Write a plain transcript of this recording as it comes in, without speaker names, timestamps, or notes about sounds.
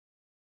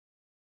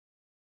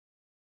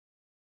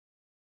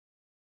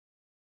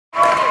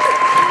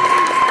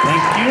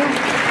Thank you.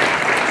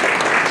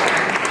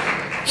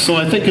 So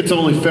I think it's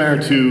only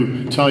fair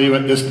to tell you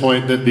at this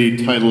point that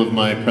the title of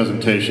my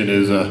presentation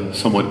is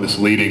somewhat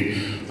misleading.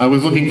 I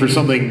was looking for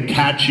something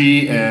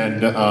catchy,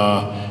 and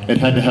it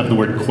had to have the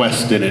word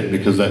quest in it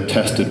because that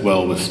tested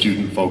well with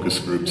student focus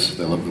groups.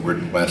 They love the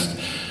word quest.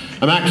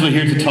 I'm actually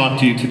here to talk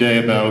to you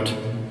today about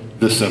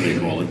the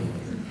semicolon.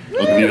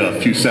 I'll give you a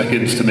few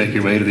seconds to make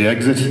your way to the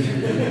exit.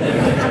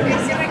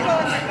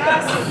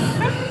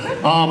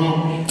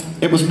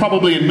 It was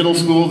probably in middle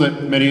school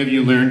that many of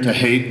you learned to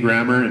hate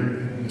grammar,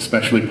 and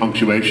especially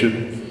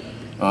punctuation.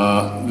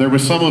 There were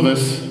some of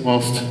us,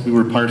 whilst we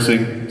were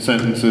parsing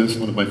sentences,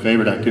 one of my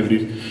favorite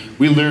activities,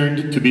 we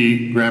learned to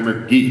be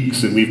grammar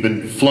geeks, and we've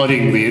been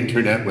flooding the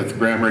internet with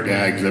grammar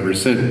gags ever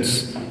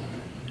since.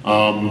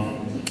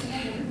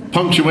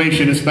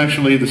 Punctuation,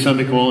 especially the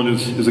semicolon,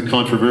 is a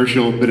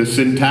controversial bit of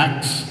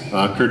syntax.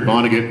 Kurt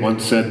Vonnegut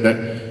once said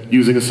that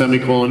using a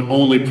semicolon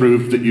only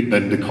proved that you'd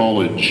been to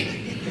college.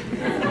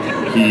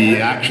 He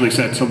actually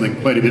said something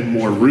quite a bit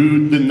more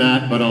rude than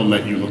that, but I'll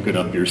let you look it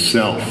up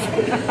yourself.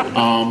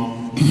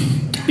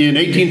 In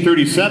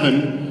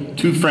 1837,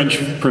 two French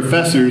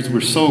professors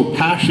were so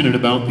passionate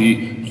about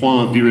the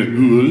point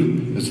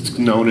virgule, as it's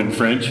known in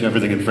French,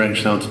 everything in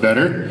French sounds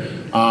better,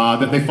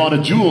 that they fought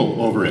a duel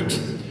over it.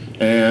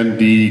 And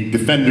the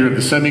defender of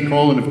the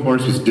semicolon, of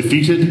course, was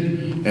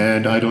defeated,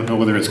 and I don't know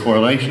whether it's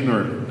correlation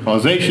or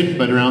causation,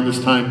 but around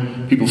this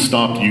time, people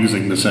stopped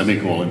using the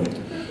semicolon.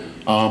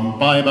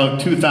 By about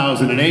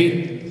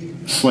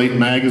 2008, Slate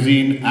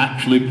magazine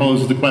actually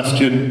posed the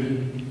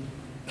question,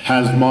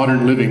 has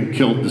modern living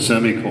killed the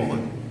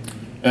semicolon?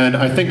 And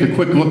I think a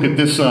quick look at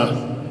this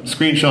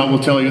screenshot will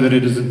tell you that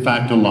it is in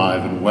fact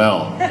alive and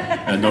well.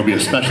 And there'll be a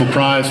special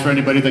prize for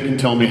anybody that can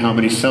tell me how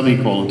many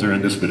semicolons are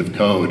in this bit of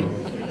code.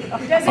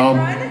 Does it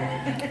run?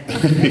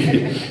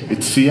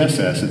 It's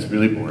CSS, it's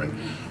really boring.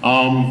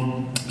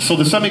 So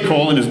the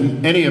semicolon, as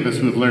any of us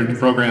who have learned to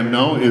program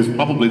know, is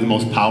probably the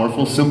most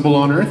powerful symbol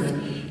on earth,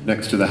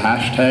 next to the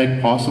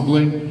hashtag,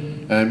 possibly.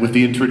 And with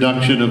the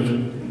introduction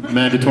of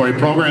mandatory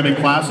programming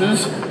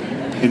classes,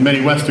 in many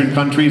Western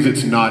countries,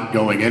 it's not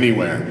going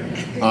anywhere.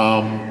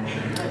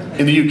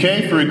 In the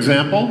UK, for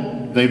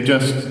example, they've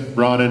just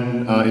brought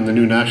in the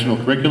new national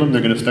curriculum,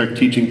 they're going to start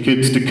teaching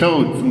kids to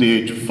code from the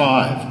age of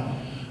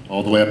 5,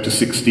 all the way up to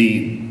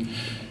 16.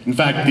 In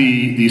fact,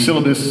 the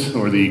syllabus,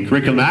 or the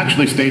curriculum,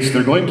 actually states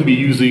they're going to be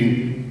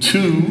using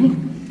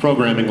 2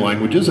 programming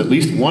languages, at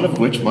least one of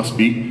which must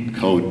be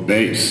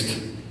code-based.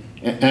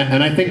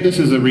 And I think this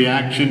is a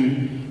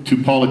reaction to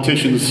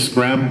politicians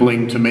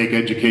scrambling to make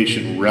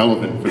education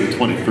relevant for the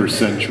 21st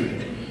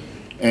century.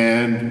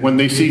 And when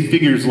they see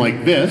figures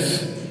like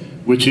this,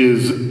 which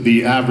is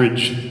the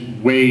average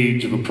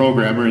wage of a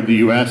programmer in the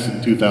US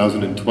in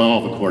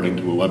 2012, according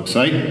to a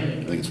website,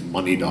 I think it's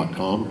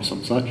money.com or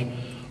some such,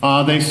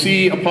 they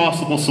see a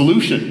possible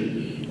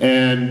solution.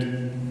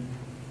 And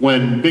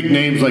when big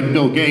names like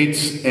Bill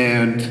Gates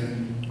and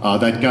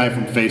that guy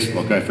from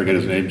Facebook, I forget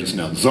his name just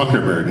now,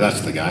 Zuckerberg,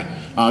 that's the guy,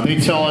 they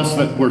tell us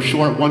that we're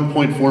short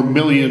 1.4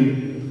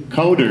 million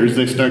coders,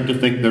 they start to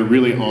think they're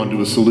really onto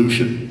a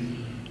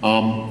solution.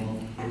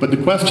 But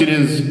the question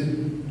is,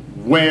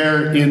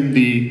 where in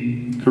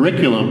the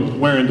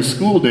curriculum, where in the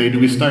school day do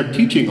we start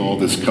teaching all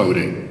this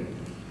coding?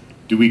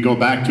 Do we go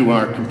back to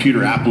our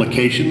computer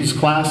applications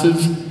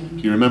classes?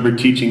 Do you remember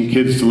teaching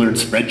kids to learn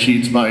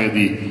spreadsheets via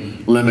the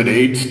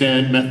lemonade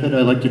stand method,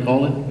 I like to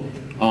call it?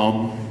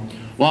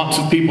 Lots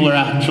of people are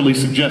actually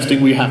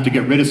suggesting we have to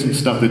get rid of some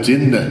stuff that's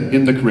in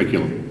the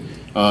curriculum.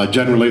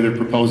 Generally, they're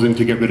proposing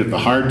to get rid of the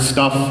hard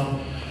stuff,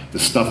 the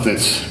stuff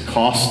that's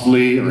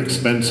costly or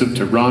expensive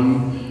to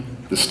run,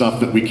 the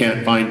stuff that we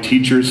can't find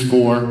teachers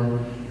for,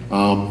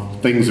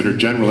 things that are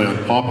generally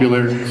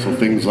unpopular, so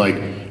things like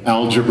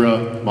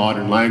algebra,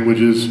 modern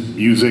languages,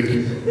 music,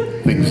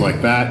 things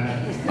like that,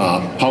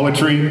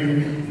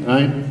 poetry,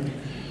 right?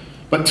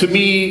 But to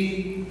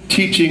me,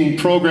 teaching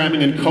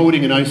programming and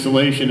coding in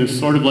isolation is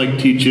sort of like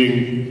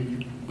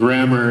teaching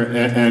grammar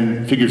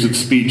and figures of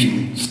speech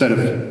instead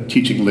of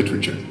teaching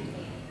literature.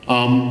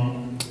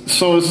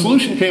 So a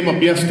solution came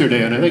up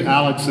yesterday, and I think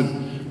Alex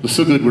and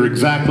Lesugud were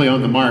exactly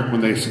on the mark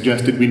when they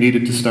suggested we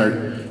needed to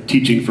start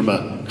teaching from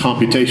a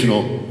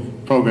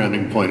computational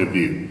programming point of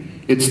view.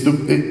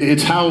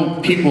 It's how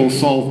people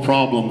solve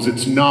problems.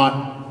 It's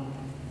not,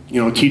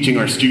 teaching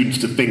our students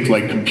to think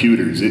like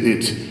computers.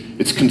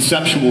 It's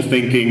conceptual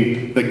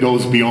thinking that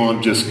goes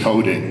beyond just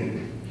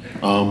coding.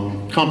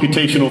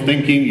 Computational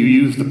thinking, you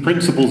use the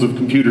principles of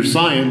computer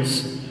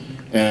science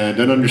and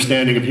an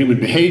understanding of human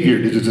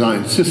behavior to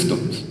design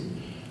systems.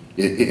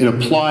 It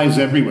applies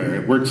everywhere.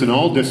 It works in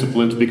all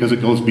disciplines because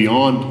it goes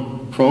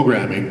beyond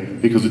programming,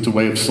 because it's a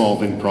way of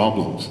solving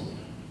problems.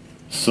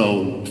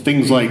 So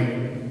things like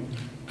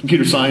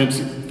computer science,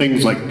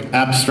 things like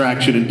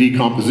abstraction and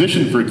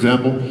decomposition, for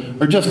example,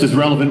 are just as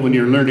relevant when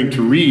you're learning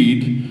to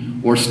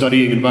read or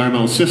studying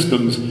environmental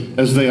systems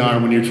as they are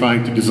when you're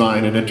trying to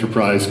design an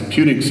enterprise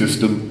computing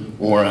system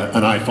or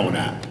an iPhone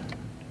app.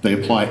 They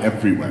apply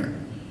everywhere.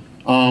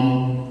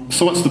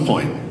 So what's the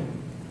point?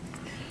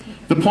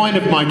 The point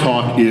of my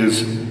talk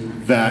is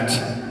that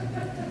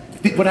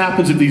what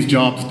happens if these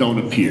jobs don't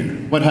appear?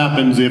 What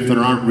happens if there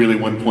aren't really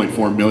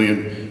 1.4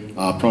 million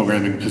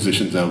programming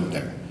positions out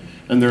there?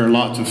 And there are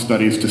lots of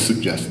studies to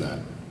suggest that.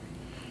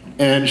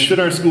 And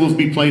should our schools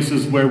be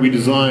places where we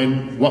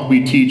design what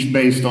we teach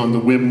based on the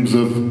whims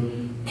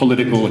of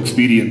political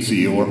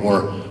expediency or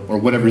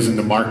whatever's in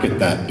the market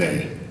that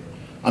day?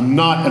 I'm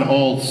not at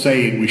all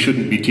saying we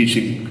shouldn't be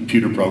teaching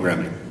computer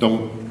programming.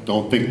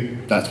 Don't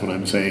think that's what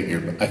I'm saying here,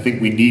 but I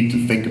think we need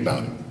to think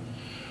about it.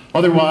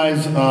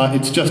 Otherwise,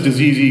 it's just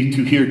as easy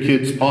to hear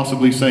kids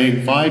possibly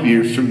saying 5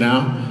 years from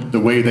now,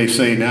 the way they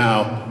say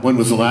now, when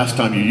was the last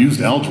time you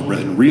used algebra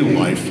in real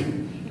life?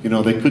 You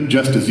know, they could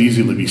just as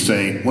easily be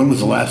saying, when was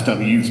the last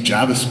time you used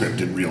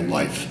JavaScript in real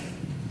life?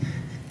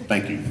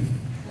 Thank you.